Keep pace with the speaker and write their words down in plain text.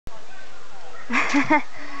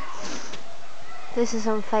This is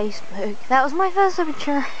on Facebook. That was my first ever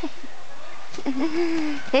try.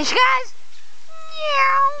 Here she goes!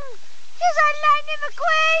 She's like Lightning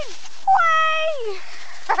McQueen! Way!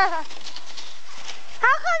 How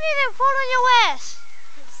come you didn't fall on your ass?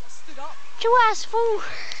 I stood up. Did your ass fall?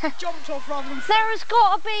 Jumped off rather than There has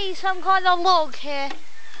got to be some kind of log here,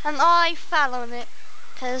 and I fell on it,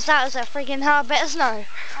 because that was a freaking hard bit of snow.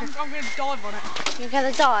 I'm going to dive on it. You're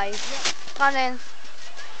going to dive? Yeah. Come on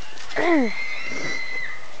in.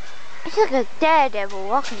 It's like a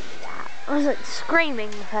daredevil, I can do that. I was like screaming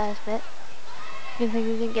the first bit. Good thing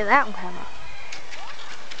we didn't get that on camera.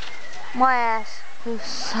 My ass feels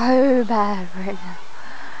so bad right now.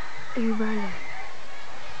 Oh my.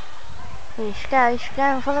 Here she goes, she's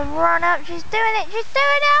going for the run up, she's doing it,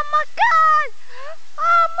 oh my god!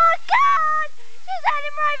 Oh my god! She's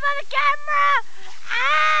heading right for the camera!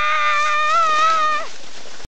 Ah!